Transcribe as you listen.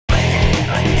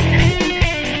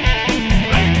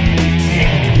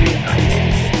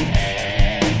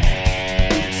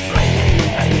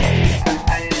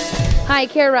Hi,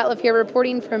 Kara Ratliff here,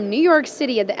 reporting from New York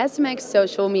City at the SMX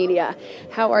social media.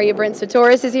 How are you? Brent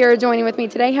Csutoras is here joining with me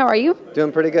today. How are you?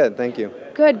 Doing pretty good, thank you.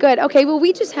 Good, good. Okay, well,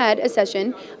 we just had a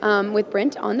session with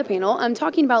Brent on the panel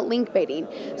talking about link baiting.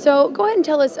 So go ahead and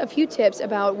tell us a few tips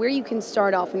about where you can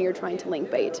start off when you're trying to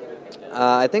link bait.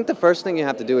 I think the first thing you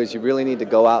have to do is you really need to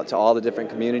go out to all the different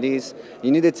communities.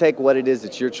 You need to take what it is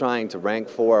that you're trying to rank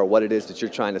for or what it is that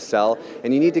you're trying to sell,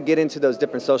 and you need to get into those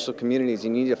different social communities. You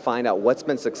need to find out what's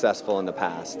been successful in the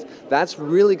past. That's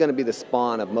really going to be the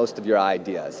spawn of most of your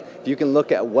ideas. If you can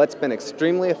look at what's been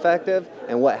extremely effective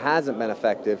and what hasn't been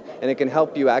effective, and it can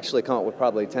help you actually come up with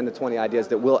probably 10 to 20 ideas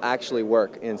that will actually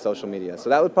work in social media. So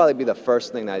that would probably be the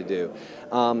first thing that I do.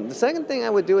 The second thing I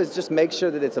would do is just make sure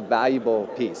that it's a valuable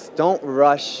piece. Don't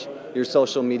rush your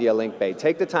social media link bait.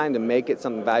 Take the time to make it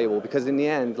something valuable, because in the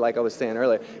end, like I was saying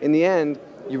earlier, in the end,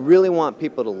 you really want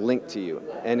people to link to you.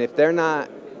 And if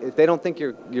they don't think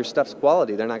your stuff's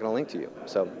quality, they're not going to link to you.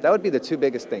 So that would be the two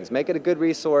biggest things. Make it a good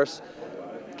resource.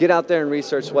 Get out there and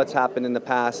research what's happened in the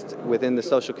past within the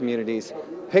social communities.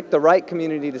 Pick the right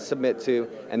community to submit to,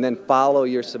 and then follow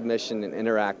your submission and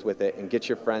interact with it and get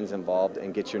your friends involved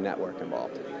and get your network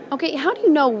involved. Okay, how do you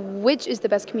know which is the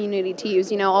best community to use?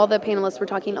 You know, all the panelists were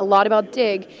talking a lot about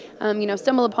Dig. You know,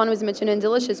 Stumble Upon was mentioned and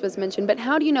Delicious was mentioned, but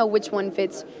how do you know which one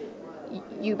fits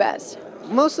you best?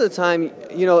 Most of the time,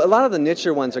 you know, a lot of the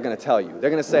nicher ones are going to tell you. They're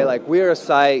going to say, like, we're a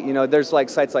site, you know, there's like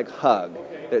sites like Hug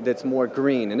that's more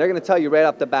green, and they're going to tell you right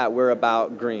off the bat we're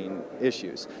about green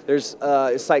issues. There's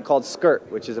a site called Skirt,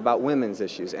 which is about women's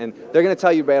issues, and they're going to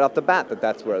tell you right off the bat that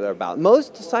that's where they're about.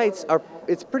 Most sites are,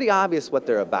 it's pretty obvious what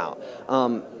they're about.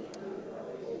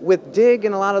 With Dig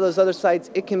and a lot of those other sites,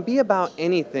 it can be about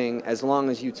anything as long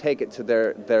as you take it to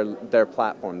their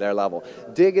platform, their level.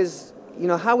 Dig is, you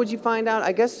know, how would you find out?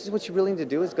 I guess what you really need to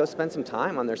do is go spend some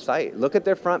time on their site. Look at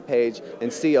their front page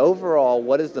and see overall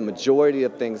what is the majority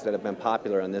of things that have been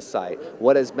popular on this site,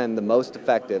 what has been the most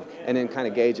effective, and then kind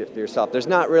of gauge it for yourself. There's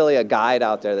not really a guide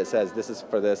out there that says this is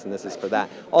for this and this is for that,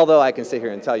 although I can sit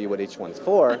here and tell you what each one's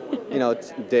for. You know,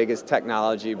 Dig is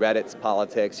technology, Reddit's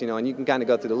politics, you know, and you can kind of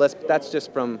go through the list, but that's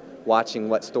just from watching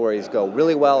what stories go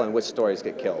really well and which stories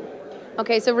get killed.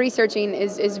 Okay, so researching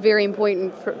is very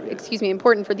important for,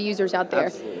 important for the users out there.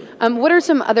 Absolutely. What are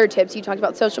some other tips? You talked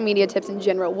about social media tips in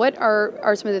general. What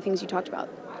are some of the things you talked about?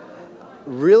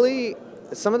 Really,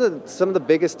 some of the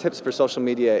biggest tips for social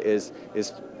media is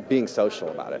being social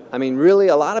about it. I mean, really,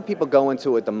 a lot of people go into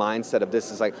it with the mindset of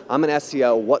this is like, I'm an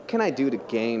SEO, what can I do to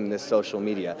game this social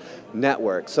media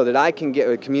network so that I can get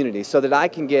a community, so that I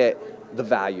can get the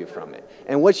value from it.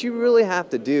 And what you really have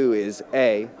to do is,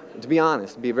 A, to be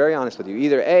honest, be very honest with you,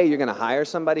 either A, you're going to hire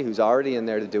somebody who's already in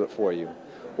there to do it for you,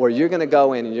 or you're going to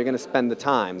go in and you're going to spend the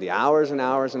time, the hours and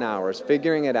hours and hours,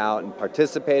 figuring it out and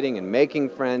participating and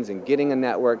making friends and getting a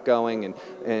network going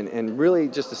and really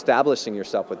just establishing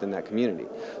yourself within that community.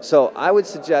 So I would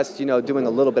suggest, you know, doing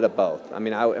a little bit of both. I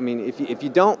mean, if you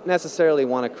don't necessarily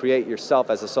want to create yourself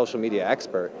as a social media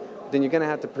expert, then you're going to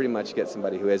have to pretty much get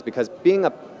somebody who is, because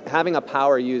having a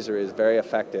power user is very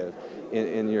effective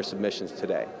in your submissions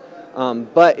today.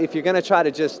 But if you're going to try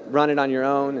to just run it on your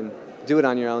own and do it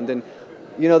on your own, then,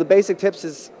 you know, the basic tips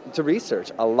is to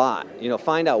research a lot. You know,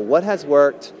 find out what has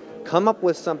worked, come up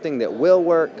with something that will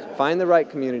work, find the right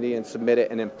community and submit it,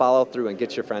 and then follow through and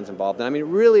get your friends involved. And I mean, it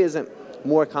really isn't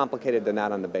more complicated than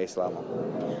that on the base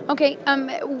level. Okay. I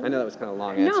know that was kind of a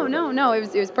long answer. No,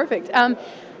 it was perfect.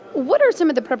 What are some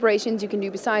of the preparations you can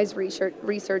do besides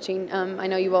researching? I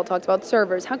know you all talked about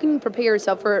servers. How can you prepare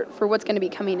yourself for what's going to be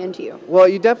coming into you? Well,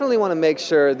 you definitely want to make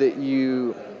sure that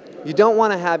you don't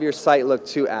want to have your site look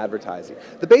too advertising.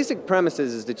 The basic premise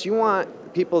is that you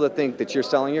want people to think that you're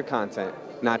selling your content,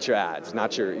 not your ads,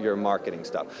 not your marketing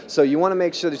stuff. So you want to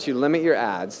make sure that you limit your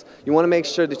ads. You want to make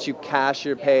sure that you cache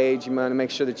your page. You want to make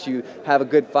sure that you have a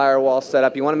good firewall set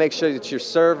up. You want to make sure that your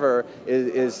server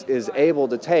is able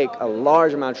to take a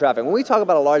large amount of traffic. When we talk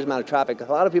about a large amount of traffic,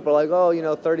 a lot of people are like, oh, you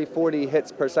know, 30, 40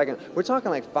 hits per second. We're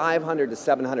talking like 500 to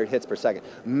 700 hits per second.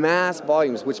 Mass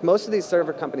volumes, which most of these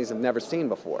server companies have never seen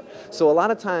before. So a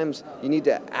lot of times you need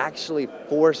to actually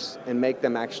force and make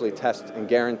them actually test and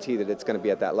guarantee that it's going to be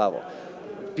at that level.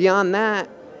 Beyond that,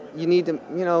 you need to,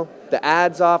 you know, the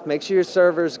ads off, make sure your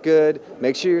server's good,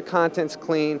 make sure your content's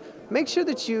clean, make sure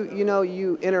that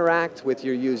you interact with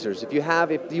your users. If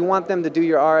you want them to do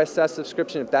your RSS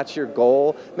subscription, if that's your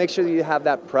goal, make sure that you have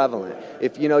that prevalent.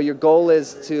 If your goal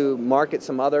is to market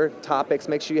some other topics,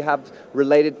 make sure you have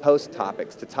related post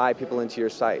topics to tie people into your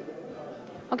site.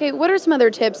 Okay, what are some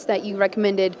other tips that you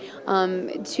recommended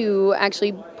to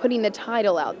actually putting the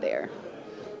title out there?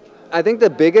 I think the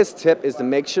biggest tip is to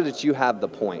make sure that you have the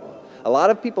point. A lot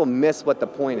of people miss what the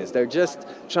point is. They're just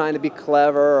trying to be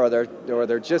clever, or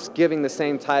they're just giving the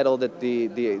same title that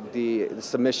the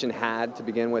submission had to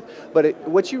begin with. But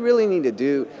what you really need to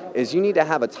do is you need to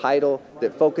have a title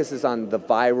that focuses on the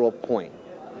viral point.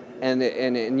 And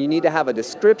you need to have a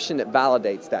description that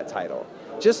validates that title.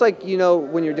 Just like,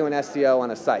 when you're doing SEO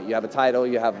on a site, you have a title,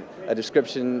 you have a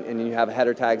description, and you have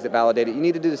header tags that validate it. You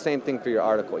need to do the same thing for your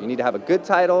article. You need to have a good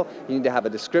title, you need to have a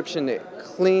description that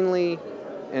cleanly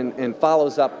and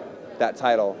follows up that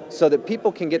title so that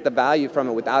people can get the value from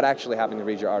it without actually having to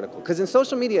read your article. Because in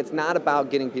social media, it's not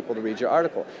about getting people to read your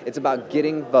article. It's about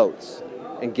getting votes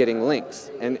and getting links.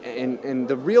 And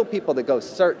the real people that go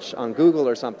search on Google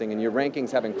or something and your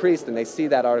rankings have increased and they see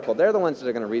that article, they're the ones that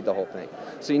are going to read the whole thing.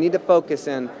 So you need to focus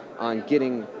in on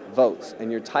getting votes,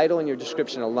 and your title and your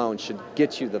description alone should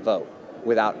get you the vote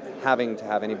without having to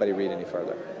have anybody read any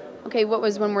further. Okay, what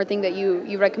was one more thing that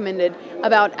you recommended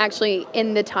about actually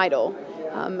in the title?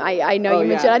 I know you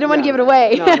mentioned, I don't want to give it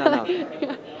away.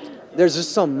 No. There's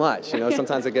just so much,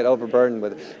 sometimes I get overburdened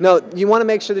with it. No, you want to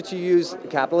make sure that you use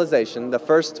capitalization. The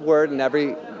first word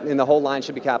in the whole line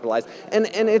should be capitalized. And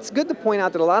it's good to point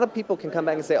out that a lot of people can come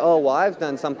back and say, oh, well, I've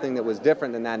done something that was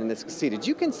different than that and it succeeded.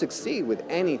 You can succeed with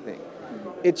anything.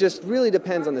 It just really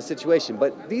depends on the situation.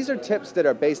 But these are tips that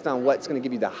are based on what's going to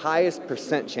give you the highest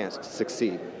 % chance to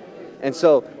succeed. And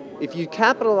so if you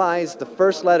capitalize the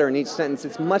first letter in each sentence,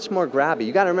 it's much more grabby.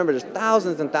 You got to remember, there's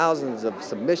thousands and thousands of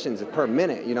submissions per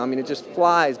minute. It just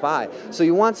flies by. So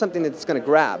you want something that's going to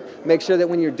grab. Make sure that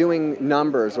when you're doing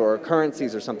numbers or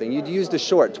currencies or something, you'd use the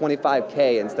short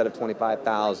 25K instead of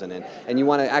 25,000, and you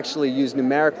want to actually use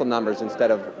numerical numbers instead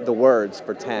of the words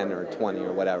for 10 or 20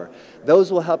 or whatever.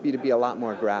 Those will help you to be a lot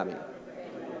more grabby.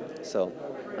 So.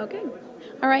 Okay.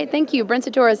 All right, thank you. Brent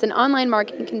Csutoras, an online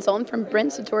marketing consultant from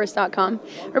BrentCsutoras.com.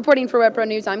 Reporting for WebPro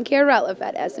News, I'm Kara Ratliff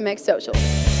at SMX Social.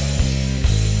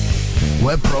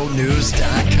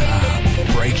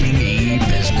 WebProNews.com. Breaking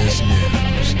e-business